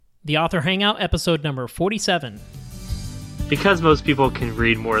The Author Hangout, episode number 47. Because most people can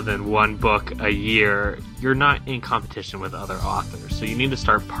read more than one book a year, you're not in competition with other authors. So you need to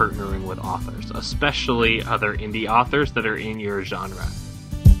start partnering with authors, especially other indie authors that are in your genre.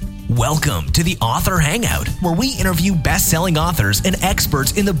 Welcome to the Author Hangout, where we interview best-selling authors and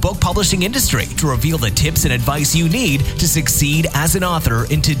experts in the book publishing industry to reveal the tips and advice you need to succeed as an author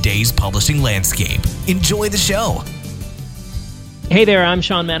in today's publishing landscape. Enjoy the show. Hey there, I'm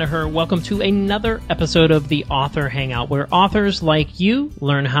Shawn Manaher. Welcome to another episode of the Author Hangout, where authors like you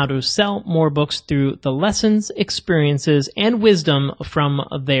learn how to sell more books through the lessons, experiences, and wisdom from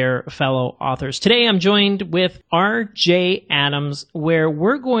their fellow authors. Today, I'm joined with R.J. Adams, where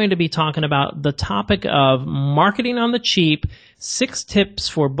we're going to be talking about the topic of marketing on the cheap, 6 tips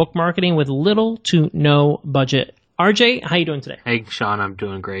for book marketing with little to no budget. R.J., how you doing today? Hey, Shawn, I'm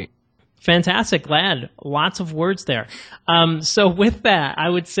doing great. Fantastic. Glad. Lots of words there. So with that, I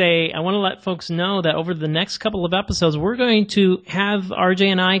would say I want to let folks know that over the next couple of episodes, we're going to have RJ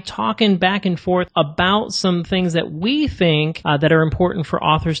and I talking back and forth about some things that we think that are important for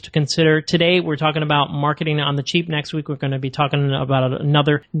authors to consider. Today, we're talking about marketing on the cheap. Next week, we're going to be talking about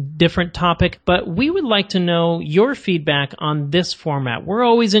another different topic. But we would like to know your feedback on this format. We're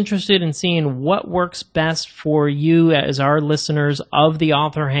always interested in seeing what works best for you as our listeners of the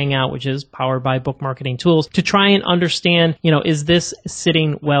Author Hangout, which is powered by Book Marketing Tools, to try and understand, is this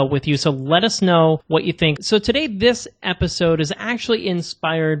sitting well with you? So let us know what you think. So today, this episode is actually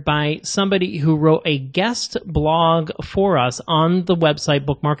inspired by somebody who wrote a guest blog for us on the website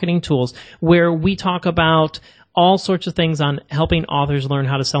Book Marketing Tools, where we talk about all sorts of things on helping authors learn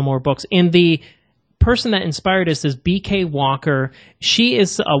how to sell more books. And the person that inspired us is BK Walker. She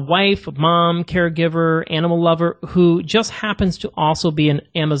is a wife, mom, caregiver, animal lover who just happens to also be an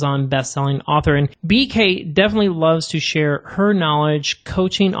Amazon best-selling author. And BK definitely loves to share her knowledge,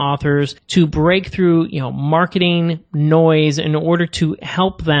 coaching authors to break through, marketing noise in order to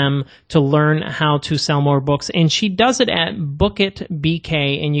help them to learn how to sell more books. And she does it at Book It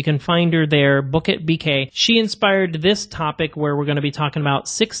BK, and you can find her there, Book It BK. She inspired this topic where we're going to be talking about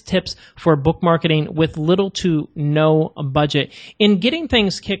 6 tips for book marketing with little to no budget. In getting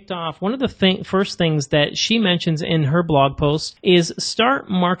things kicked off, one of the first things that she mentions in her blog post is start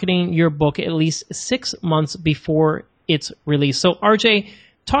marketing your book at least 6 months before it's released. So RJ,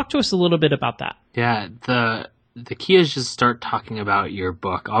 talk to us a little bit about that. Yeah, the key is just start talking about your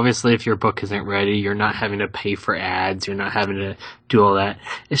book. Obviously, if your book isn't ready, you're not having to pay for ads. You're not having to do all that.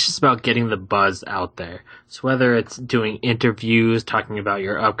 It's just about getting the buzz out there. So whether it's doing interviews, talking about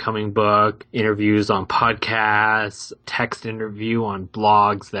your upcoming book, interviews on podcasts, text interview on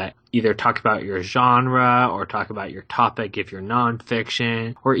blogs that either talk about your genre or talk about your topic if you're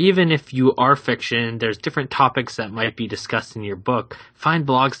nonfiction, or even if you are fiction, there's different topics that might be discussed in your book. Find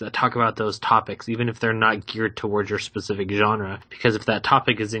blogs that talk about those topics, even if they're not geared towards your specific genre. Because if that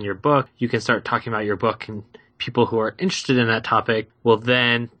topic is in your book, you can start talking about your book, and people who are interested in that topic will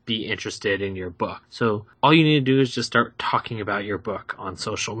then be interested in your book. So all you need to do is just start talking about your book on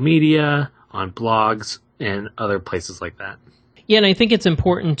social media, on blogs, and other places like that. Yeah, and I think it's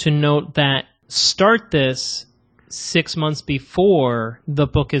important to note that start this 6 months before the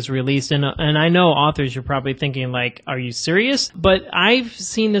book is released. And I know authors, you're probably thinking like, are you serious? But I've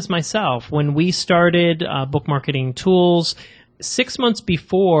seen this myself. When we started Book Marketing Tools, 6 months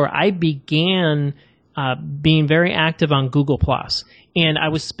before, I began being very active on Google+. And I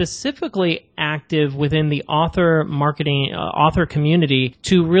was specifically active within the author marketing, author community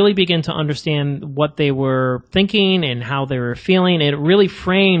to really begin to understand what they were thinking and how they were feeling. It really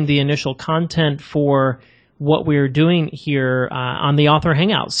framed the initial content for what we're doing here on the Author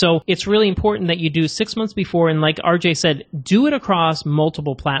Hangout. So it's really important that you do 6 months before. And like RJ said, do it across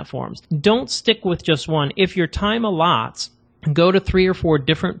multiple platforms. Don't stick with just one. If your time allots, go to 3 or 4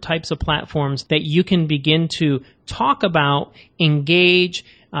 different types of platforms that you can begin to talk about, engage,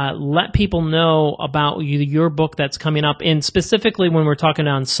 let people know about your book that's coming up. And specifically when we're talking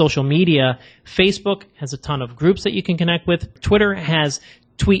on social media, Facebook has a ton of groups that you can connect with. Twitter has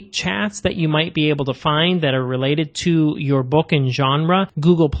tweet chats that you might be able to find that are related to your book and genre.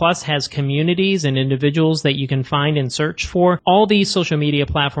 Google Plus has communities and individuals that you can find and search for. All these social media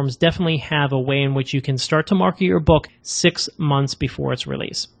platforms definitely have a way in which you can start to market your book 6 months before its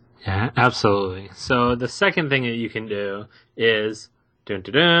release. Yeah, absolutely. So the second thing that you can do is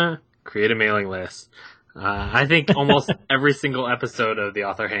create a mailing list. I think almost every single episode of the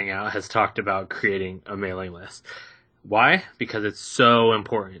Author Hangout has talked about creating a mailing list. Why? Because it's so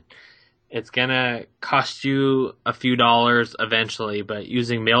important. It's going to cost you a few dollars eventually, but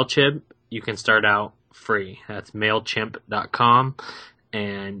using MailChimp, you can start out free. That's MailChimp.com.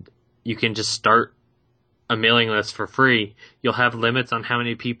 And you can just start a mailing list for free. You'll have limits on how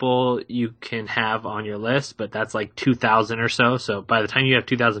many people you can have on your list, but that's like 2,000 or so. So by the time you have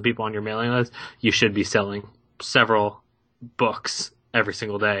 2,000 people on your mailing list, you should be selling several books every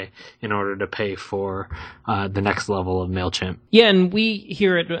single day in order to pay for the next level of MailChimp. Yeah, and we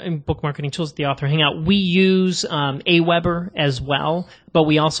here at Book Marketing Tools at the Author Hangout, we use Aweber as well, but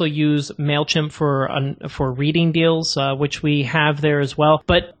we also use MailChimp for reading deals, which we have there as well.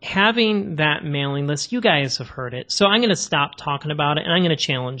 But having that mailing list, you guys have heard it, so I'm going to stop talking about it, and I'm going to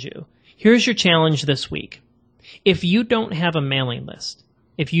challenge you. Here's your challenge this week. If you don't have a mailing list,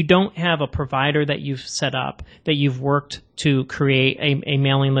 if you don't have a provider that you've set up, that you've worked to create a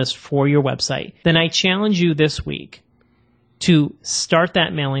mailing list for your website, then I challenge you this week to start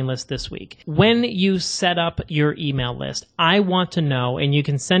that mailing list this week. When you set up your email list, I want to know, and you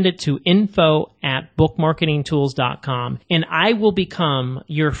can send it to info@bookmarketingtools.com, and I will become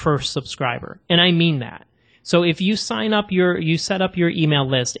your first subscriber. And I mean that. So if you set up your email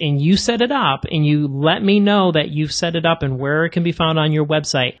list and you set it up and you let me know that you've set it up and where it can be found on your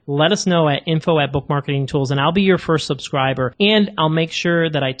website, let us know at info@bookmarketingtools, and I'll be your first subscriber, and I'll make sure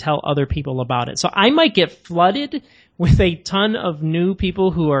that I tell other people about it. So I might get flooded with a ton of new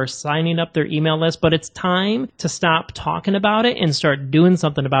people who are signing up their email list, but it's time to stop talking about it and start doing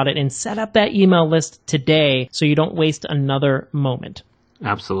something about it and set up that email list today so you don't waste another moment.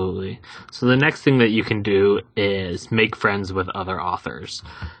 Absolutely. So the next thing that you can do is make friends with other authors.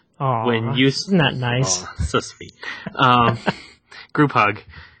 Oh, isn't that nice? Oh, so sweet. Group hug.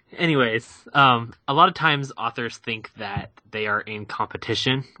 Anyways, a lot of times authors think that they are in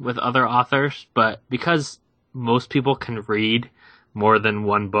competition with other authors, but because most people can read more than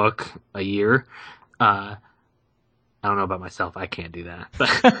one book a year, I don't know about myself. I can't do that.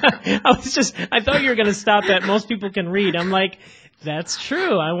 I thought you were going to stop at most people can read. I'm like, that's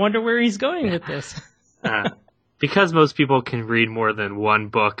true. I wonder where he's going with this. Because most people can read more than one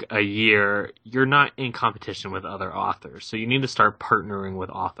book a year, you're not in competition with other authors. So you need to start partnering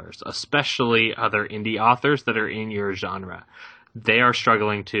with authors, especially other indie authors that are in your genre. They are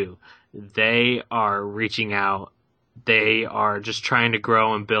struggling too. They are reaching out. They are just trying to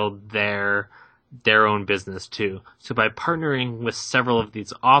grow and build their own business too. So by partnering with several of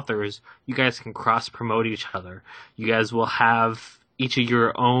these authors, you guys can cross-promote each other. You guys will have each of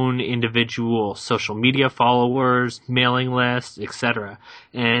your own individual social media followers, mailing lists, etc.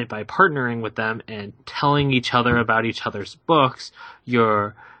 And by partnering with them and telling each other about each other's books,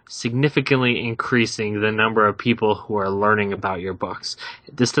 you're significantly increasing the number of people who are learning about your books.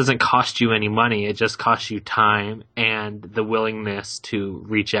 This doesn't cost you any money. It just costs you time and the willingness to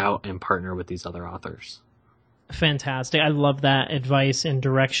reach out and partner with these other authors. Fantastic. I love that advice and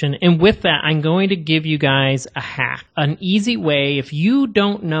direction. And with that, I'm going to give you guys a hack, an easy way. If you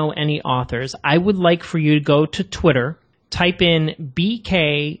don't know any authors, I would like for you to go to Twitter, type in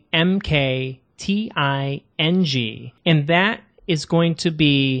BKMKTING, and that is going to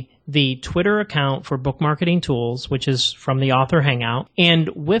be the Twitter account for Book Marketing Tools, which is from the Author Hangout. And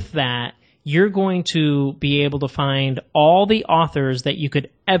with that, you're going to be able to find all the authors that you could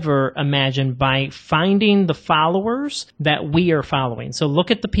ever imagine by finding the followers that we are following. So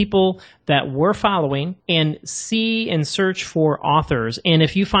look at the people that we're following and see and search for authors. And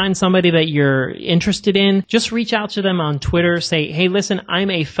if you find somebody that you're interested in, just reach out to them on Twitter. Say, hey, listen, I'm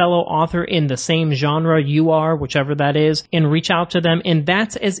a fellow author in the same genre you are, whichever that is, and reach out to them. And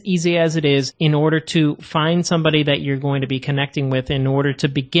that's as easy as it is in order to find somebody that you're going to be connecting with in order to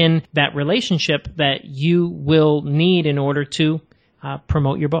begin that relationship that you will need in order to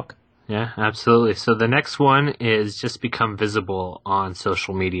promote your book. Yeah, absolutely. So the next one is just become visible on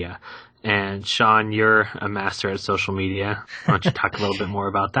social media. And Shawn, you're a master at social media. Why don't you talk a little bit more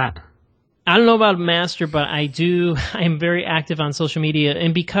about that? I don't know about master, but I am very active on social media.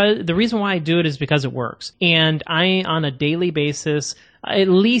 And because the reason why I do it is because it works. And I, on a daily basis, at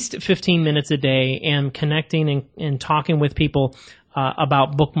least 15 minutes a day, am connecting and talking with people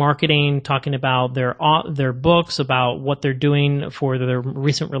about book marketing, talking about their books, about what they're doing for their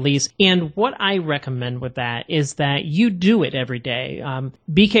recent release. And what I recommend with that is that you do it every day.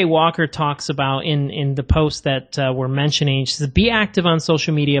 BK Walker talks about in the post that we're mentioning, she says, be active on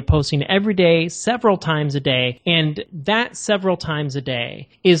social media, posting every day, several times a day. And that several times a day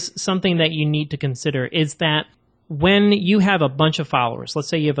is something that you need to consider, is that when you have a bunch of followers, let's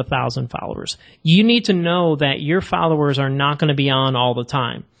say you have 1,000 followers, you need to know that your followers are not going to be on all the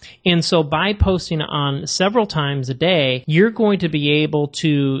time. And so by posting on several times a day, you're going to be able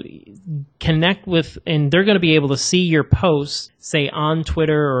to connect with, and they're going to be able to see your posts, say on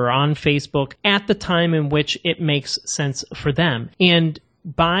Twitter or on Facebook, at the time in which it makes sense for them. And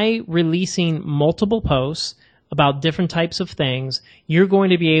by releasing multiple posts about different types of things, you're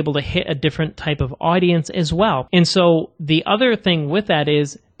going to be able to hit a different type of audience as well. And so the other thing with that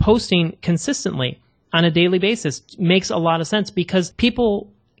is posting consistently on a daily basis makes a lot of sense, because people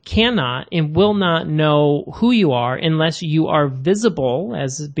cannot and will not know who you are unless you are visible,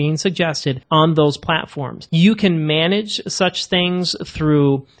 as is being suggested, on those platforms. You can manage such things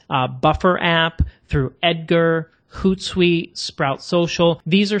through Buffer app, through Edgar, Hootsuite, Sprout Social.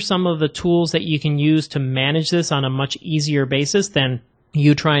 These are some of the tools that you can use to manage this on a much easier basis than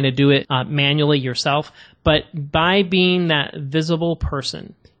you trying to do it manually yourself. But by being that visible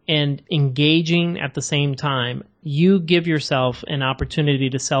person and engaging at the same time, you give yourself an opportunity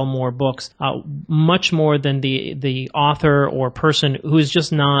to sell more books, much more than the author or person who is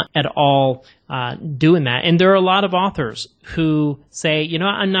just not at all doing that. And there are a lot of authors who say,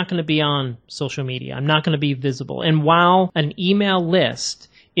 I'm not going to be on social media. I'm not going to be visible. And while an email list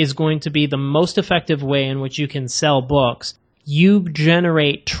is going to be the most effective way in which you can sell books, you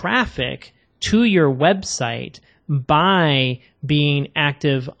generate traffic to your website by being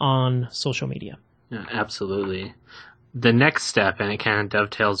active on social media. Yeah, absolutely. The next step, and it kind of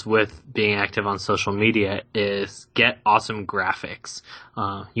dovetails with being active on social media, is get awesome graphics.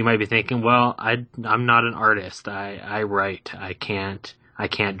 You might be thinking, well, I'm not an artist. I write. I can't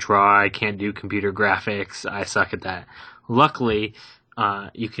draw. I can't do computer graphics. I suck at that. Luckily,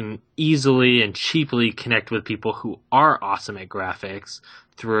 you can easily and cheaply connect with people who are awesome at graphics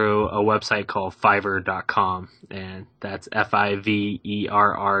through a website called Fiverr.com, and that's Fiverr.com.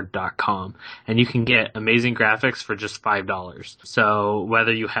 And you can get amazing graphics for just $5. So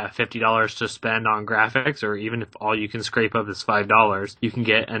whether you have $50 to spend on graphics, or even if all you can scrape up is $5, you can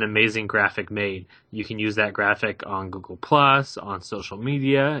get an amazing graphic made. You can use that graphic on Google+, on social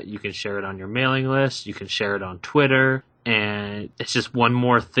media. You can share it on your mailing list. You can share it on Twitter. And it's just one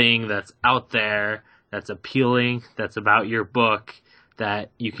more thing that's out there, that's appealing, that's about your book,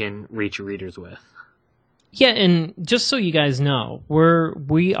 that you can reach your readers with. Yeah, and just so you guys know,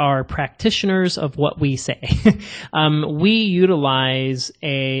 we are practitioners of what we say. We utilize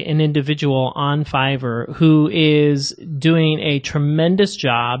an individual on Fiverr who is doing a tremendous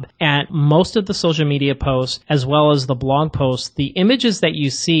job at most of the social media posts as well as the blog posts. The images that you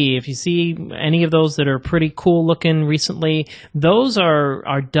see, if you see any of those that are pretty cool looking recently, those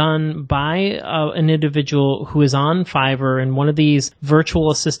are done by an individual who is on Fiverr and one of these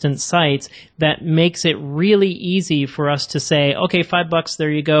virtual assistant sites that makes it really easy for us to say, okay, $5,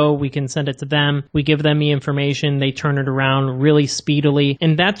 there you go. We can send it to them. We give them the information. They turn it around really speedily.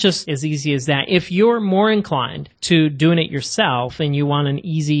 And that's just as easy as that. If you're more inclined to doing it yourself and you want an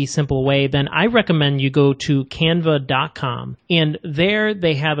easy, simple way, then I recommend you go to canva.com. And there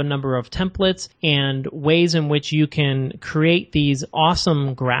they have a number of templates and ways in which you can create these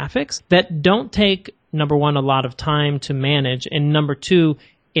awesome graphics that don't take, number one, a lot of time to manage, and number two,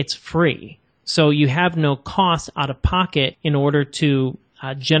 it's free. So you have no cost out of pocket in order to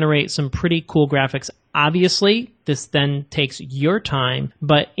generate some pretty cool graphics. Obviously, this then takes your time,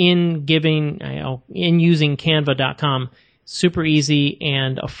 but in using canva.com, super easy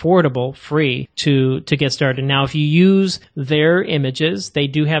and affordable, free to get started. Now, if you use their images, they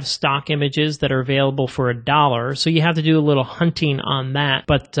do have stock images that are available for $1, so you have to do a little hunting on that.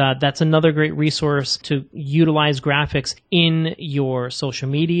 But that's another great resource to utilize graphics in your social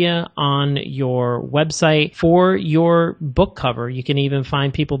media, on your website, for your book cover. You can even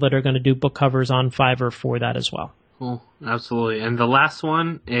find people that are going to do book covers on Fiverr for that as well. Cool. Absolutely. And the last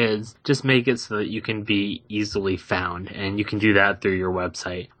one is just make it so that you can be easily found, and you can do that through your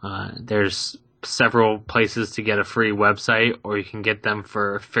website. There's several places to get a free website, or you can get them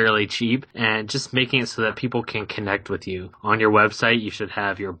for fairly cheap, and just making it so that people can connect with you. On your website, you should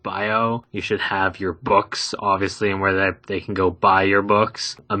have your bio, you should have your books, obviously, and where they can go buy your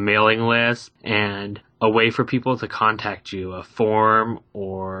books, a mailing list, and a way for people to contact you, a form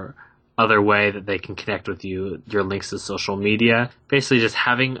or other way that they can connect with you, your links to social media. Basically just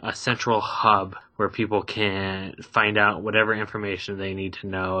having a central hub where people can find out whatever information they need to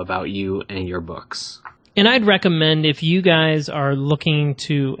know about you and your books. And I'd recommend, if you guys are looking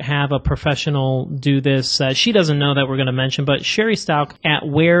to have a professional do this, she doesn't know that we're going to mention, but Sherry Stout at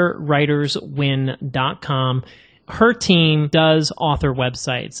wherewriterswin.com. Her team does author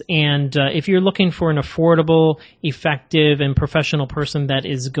websites, and if you're looking for an affordable, effective, and professional person that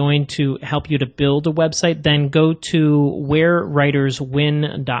is going to help you to build a website, then go to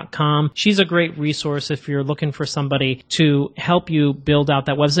wherewriterswin.com. She's a great resource if you're looking for somebody to help you build out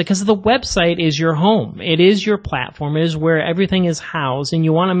that website, because the website is your home. It is your platform. It is where everything is housed, and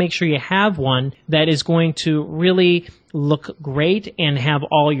you want to make sure you have one that is going to really look great and have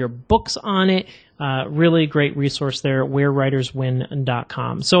all your books on it. Really great resource there,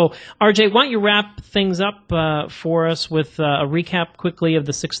 wherewriterswin.com. So, RJ, why don't you wrap things up for us with a recap quickly of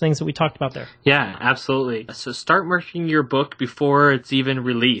the 6 things that we talked about there? Yeah, absolutely. So start marketing your book before it's even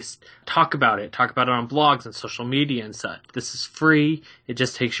released. Talk about it. Talk about it on blogs and social media and such. This is free. It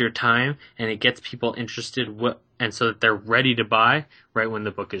just takes your time, and it gets people interested and so that they're ready to buy right when the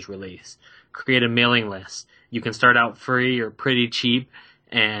book is released. Create a mailing list. You can start out free or pretty cheap,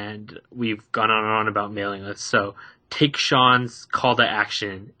 and we've gone on and on about mailing lists. So take Shawn's call to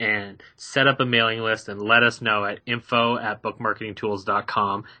action and set up a mailing list and let us know at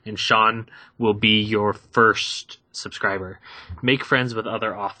info@bookmarketingtools.com, and Shawn will be your first subscriber. Make friends with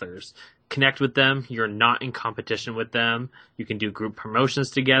other authors. Connect with them. You're not in competition with them. You can do group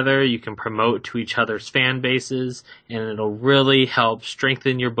promotions together. You can promote to each other's fan bases, and it'll really help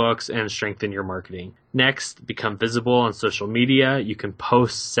strengthen your books and strengthen your marketing. Next, become visible on social media. You can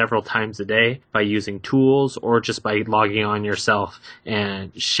post several times a day by using tools or just by logging on yourself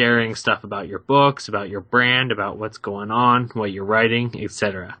and sharing stuff about your books, about your brand, about what's going on, what you're writing,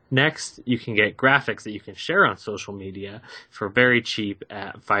 etc. Next, you can get graphics that you can share on social media for very cheap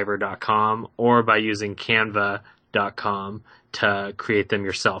at Fiverr.com or by using Canva.com to create them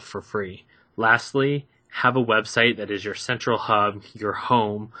yourself for free. Lastly, have a website that is your central hub, your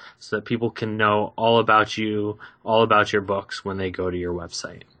home, so that people can know all about you, all about your books when they go to your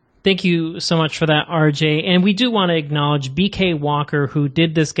website. Thank you so much for that, RJ. And we do want to acknowledge BK Walker, who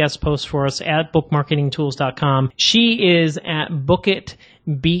did this guest post for us at bookmarketingtools.com. She is at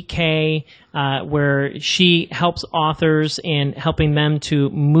BookItBK, where she helps authors in helping them to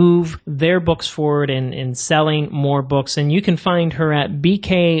move their books forward and selling more books. And you can find her at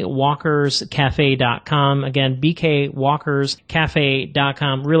bkwalkerscafe.com. Again,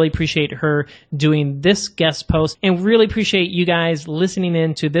 bkwalkerscafe.com. Really appreciate her doing this guest post, and really appreciate you guys listening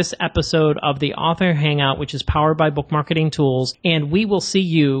in to this episode of the Author Hangout, which is powered by Book Marketing Tools. And we will see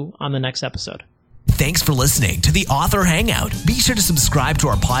you on the next episode. Thanks for listening to the Author Hangout. Be sure to subscribe to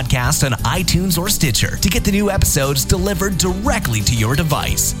our podcast on iTunes or Stitcher to get the new episodes delivered directly to your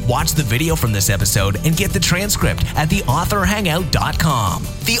device. Watch the video from this episode and get the transcript at theauthorhangout.com.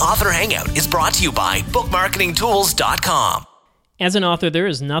 The Author Hangout is brought to you by bookmarketingtools.com. As an author, there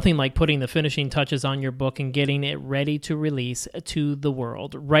is nothing like putting the finishing touches on your book and getting it ready to release to the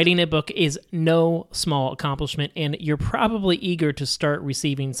world. Writing a book is no small accomplishment, and you're probably eager to start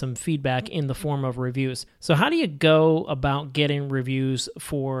receiving some feedback in the form of reviews. So how do you go about getting reviews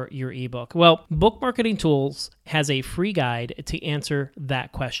for your ebook? Well, Book Marketing Tools has a free guide to answer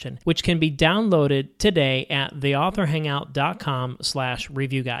that question, which can be downloaded today at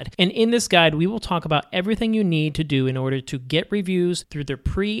theauthorhangout.com/review guide. And in this guide, we will talk about everything you need to do in order to get reviews through the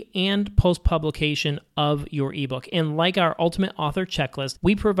pre and post publication of your ebook. And like our Ultimate Author Checklist,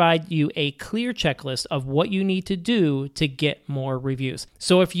 we provide you a clear checklist of what you need to do to get more reviews.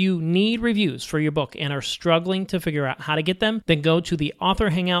 So if you need reviews for your book and are struggling to figure out how to get them, then go to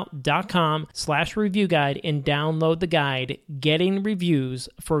theauthorhangout.com/review guide and download the guide, Getting Reviews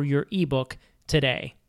for Your Ebook, today.